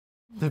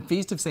The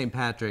Feast of St.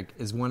 Patrick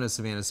is one of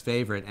Savannah's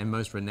favorite and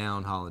most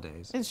renowned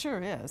holidays. It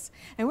sure is.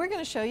 And we're going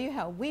to show you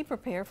how we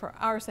prepare for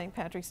our St.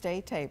 Patrick's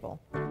Day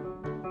table.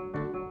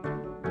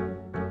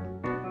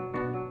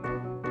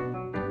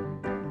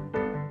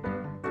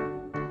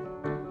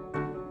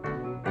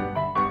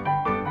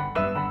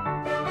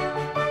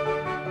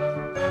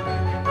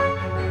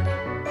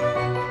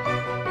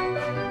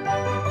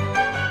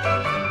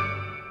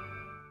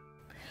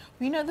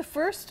 You know, the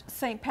first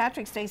St.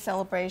 Patrick's Day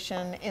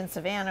celebration in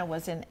Savannah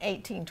was in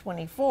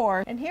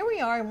 1824, and here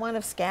we are in one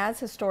of SCAD's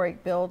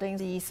historic buildings,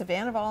 the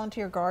Savannah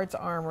Volunteer Guards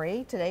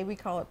Armory. Today we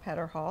call it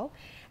Petter Hall,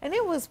 and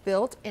it was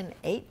built in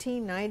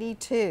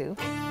 1892.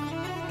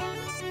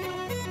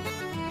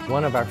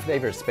 One of our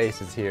favorite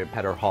spaces here at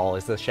Petter Hall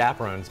is the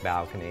Chaperone's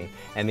Balcony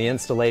and the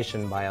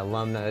installation by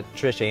alumna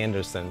Trish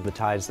Anderson, The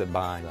Ties That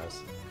Bind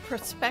Us.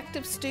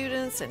 Prospective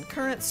students and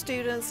current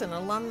students and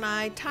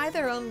alumni tie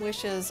their own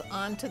wishes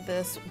onto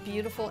this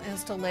beautiful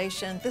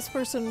installation. This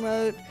person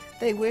wrote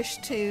they wish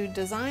to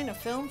design a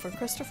film for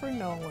Christopher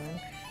Nolan.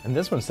 And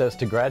this one says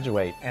to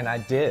graduate, and I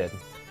did.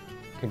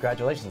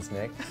 Congratulations,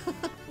 Nick.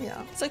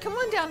 Yeah. So come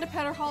on down to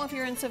Petter Hall if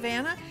you're in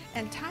Savannah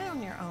and tie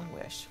on your own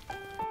wish.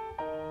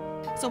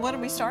 So what are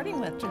we starting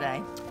with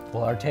today?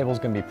 Well, our table's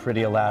going to be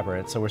pretty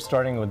elaborate, so we're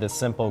starting with this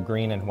simple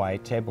green and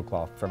white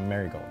tablecloth from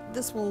Marigold.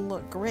 This will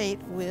look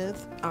great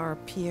with our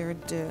Pierre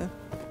de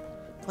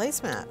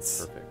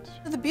placemats.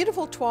 Perfect. The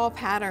beautiful toile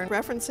pattern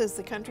references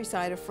the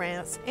countryside of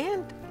France,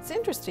 and it's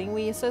interesting,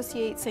 we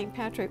associate St.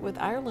 Patrick with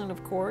Ireland,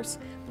 of course,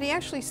 but he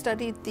actually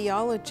studied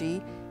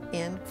theology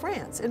in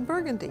France, in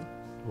Burgundy.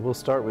 We'll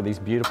start with these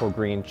beautiful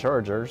green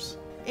chargers.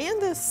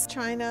 And this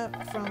china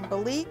from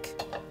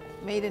Belique,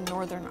 made in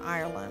Northern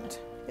Ireland.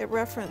 It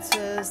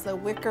references the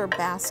wicker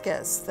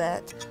baskets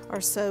that are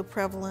so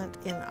prevalent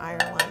in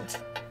Ireland.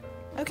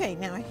 Okay,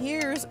 now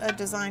here's a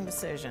design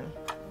decision.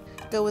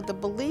 Go with the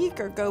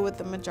Belique or go with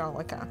the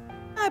Majolica?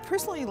 I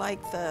personally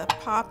like the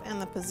pop and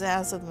the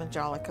pizzazz of the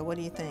Majolica. What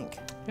do you think?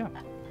 Yeah,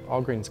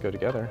 all greens go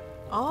together.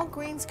 All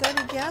greens go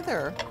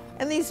together.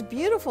 And these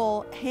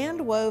beautiful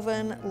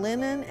hand-woven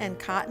linen and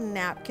cotton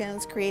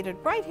napkins created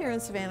right here in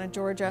Savannah,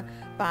 Georgia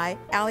by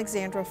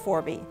Alexandra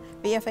Forby,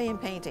 B.F.A. in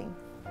painting.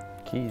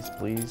 Keys,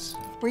 please.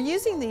 We're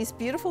using these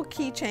beautiful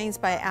keychains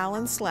by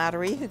Alan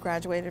Slattery, who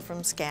graduated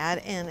from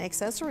SCAD in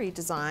accessory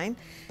design.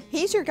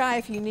 He's your guy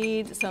if you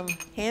need some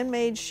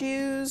handmade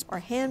shoes or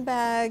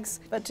handbags,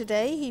 but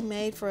today he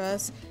made for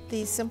us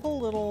these simple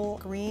little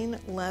green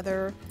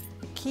leather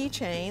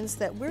keychains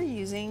that we're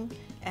using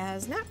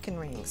as napkin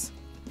rings.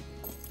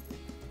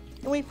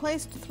 And we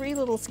placed 3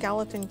 little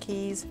skeleton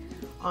keys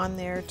on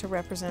there to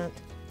represent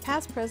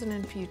past, present,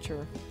 and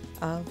future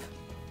of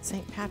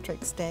St.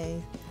 Patrick's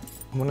Day.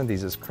 One of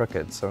these is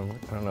crooked, so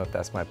I don't know if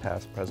that's my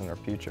past, present, or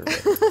future.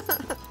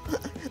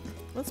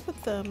 Let's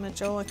put the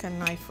Majolica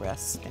knife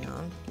rest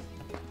down.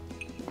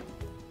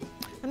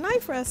 A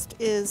knife rest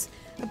is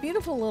a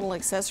beautiful little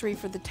accessory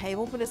for the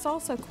table, but it's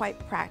also quite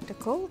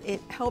practical.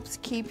 It helps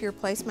keep your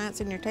placemats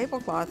and your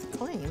tablecloth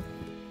clean.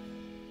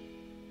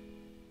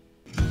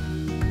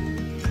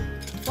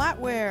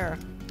 Flatware.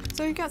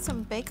 So we've got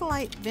some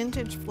Bakelite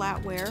vintage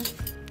flatware.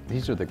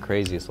 These are the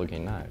craziest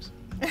looking knives.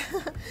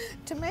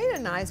 Tomato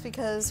knives,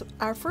 because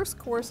our first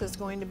course is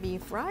going to be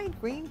fried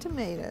green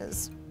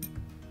tomatoes.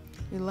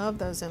 We love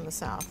those in the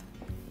South.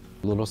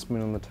 Little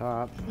spoon on the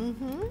top.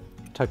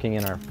 Tucking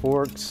in our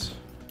forks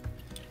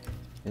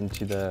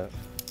into the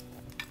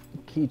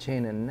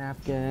keychain and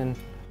napkin.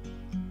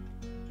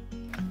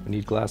 We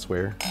need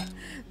glassware.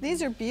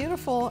 These are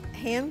beautiful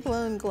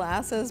hand-blown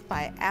glasses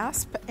by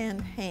Asp and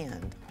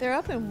Hand. They're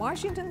up in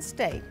Washington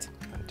State.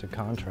 To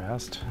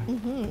contrast.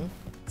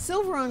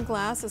 Silver on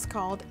glass is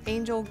called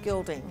angel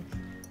gilding.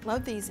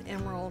 Love these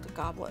emerald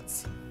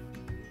goblets.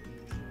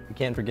 We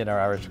can't forget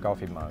our Irish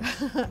coffee mug.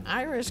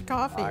 Irish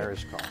coffee.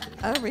 Irish coffee.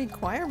 A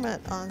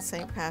requirement on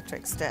St.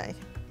 Patrick's Day.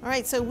 All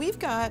right, so we've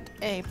got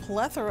a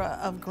plethora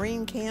of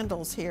green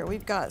candles here.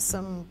 We've got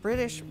some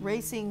British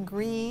racing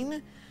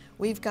green,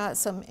 we've got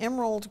some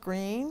emerald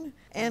green,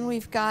 and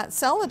we've got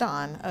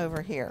celadon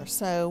over here.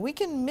 So we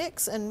can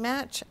mix and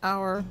match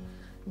our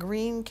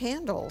green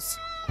candles.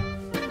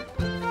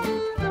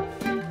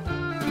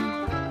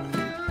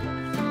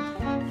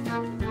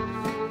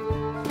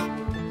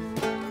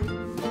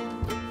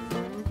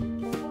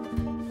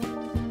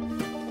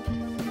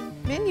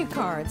 Menu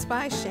cards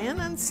by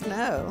Shannon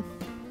Snow,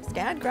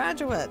 SCAD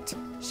graduate.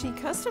 She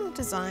custom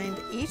designed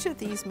each of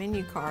these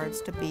menu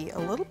cards to be a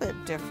little bit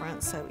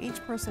different, so each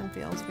person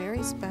feels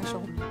very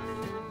special.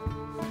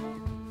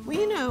 Well,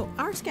 you know,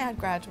 our SCAD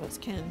graduates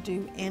can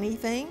do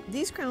anything.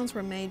 These crowns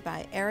were made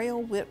by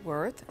Aeriel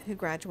Whitworth, who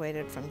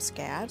graduated from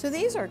SCAD. So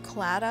these are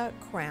Claddagh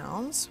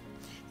crowns.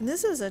 And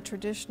this is a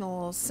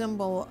traditional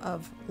symbol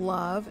of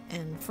love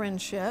and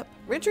friendship.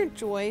 Richard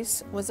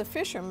Joyce was a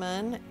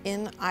fisherman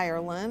in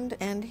Ireland,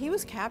 and he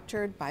was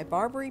captured by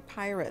Barbary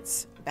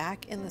pirates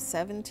back in the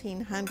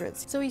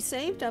 1700s. So he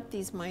saved up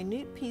these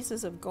minute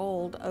pieces of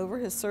gold over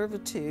his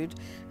servitude,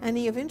 and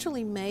he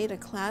eventually made a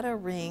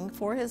Claddagh ring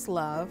for his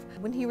love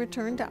when he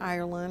returned to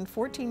Ireland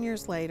 14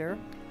 years later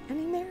and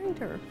he married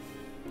her.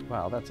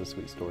 Wow, that's a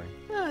sweet story.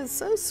 Oh, it's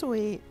so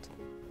sweet.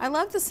 I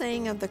love the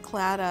saying of the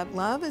Claddagh,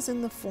 love is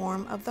in the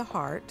form of the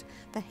heart,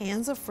 the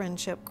hands of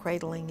friendship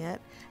cradling it,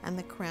 and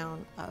the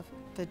crown of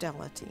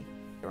fidelity.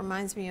 It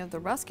reminds me of the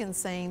Ruskin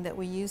saying that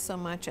we use so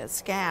much at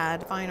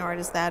SCAD. Fine art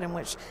is that in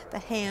which the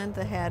hand,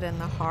 the head, and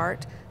the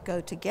heart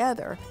go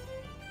together.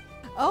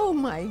 Oh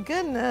my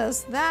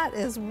goodness, that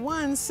is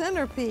one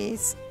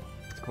centerpiece.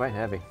 It's quite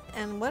heavy.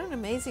 And what an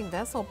amazing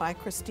vessel by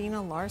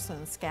Christina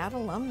Larson, SCAD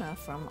Alumna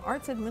from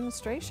Arts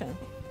Administration.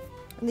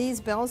 These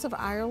bells of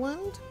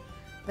Ireland,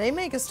 they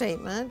make a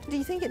statement. Do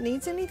you think it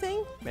needs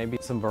anything? Maybe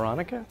some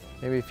Veronica?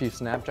 Maybe a few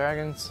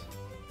snapdragons?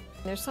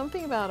 There's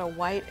something about a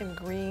white and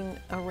green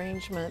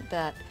arrangement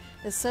that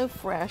is so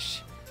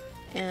fresh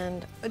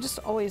and it just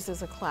always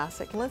is a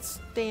classic.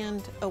 Let's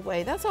stand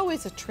away. That's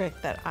always a trick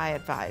that I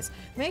advise.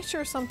 Make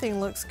sure something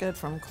looks good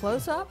from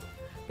close up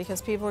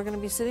because people are going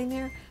to be sitting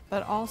there,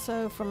 but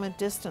also from a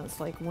distance,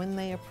 like when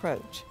they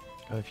approach.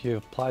 If you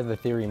apply the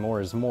theory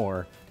more is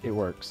more, it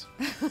works.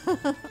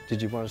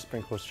 Did you want to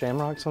sprinkle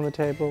shamrocks on the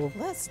table?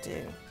 Let's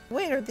do.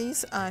 Wait, are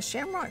these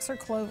shamrocks or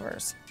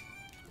clovers?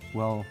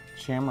 Well,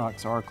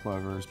 shamrocks are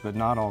clovers, but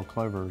not all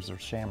clovers are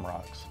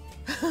shamrocks.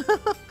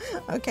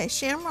 Okay,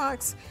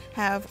 shamrocks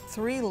have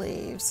 3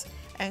 leaves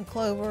and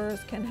clovers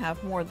can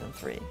have more than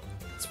 3.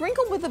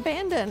 Sprinkle with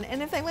abandon,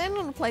 and if they land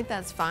on a plate,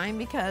 that's fine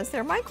because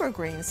they're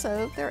microgreens,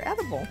 so they're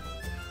edible.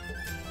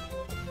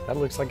 That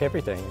looks like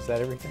everything. Is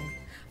that everything?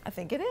 I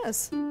think it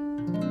is.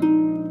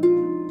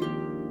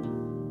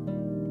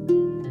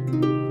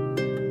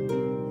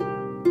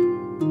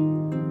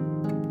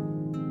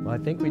 Well, I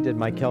think we did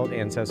my Celt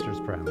ancestors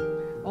proud.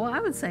 Well, I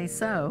would say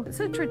so. It's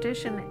a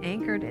tradition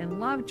anchored in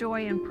love,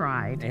 joy, and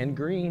pride. And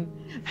green.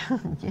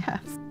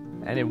 Yes.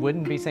 And it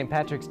wouldn't be St.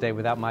 Patrick's Day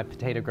without my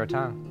potato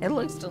gratin. It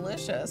looks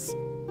delicious.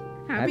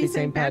 Happy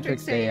St.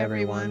 Patrick's Day,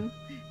 everyone.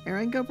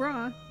 Erin, go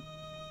Bragh.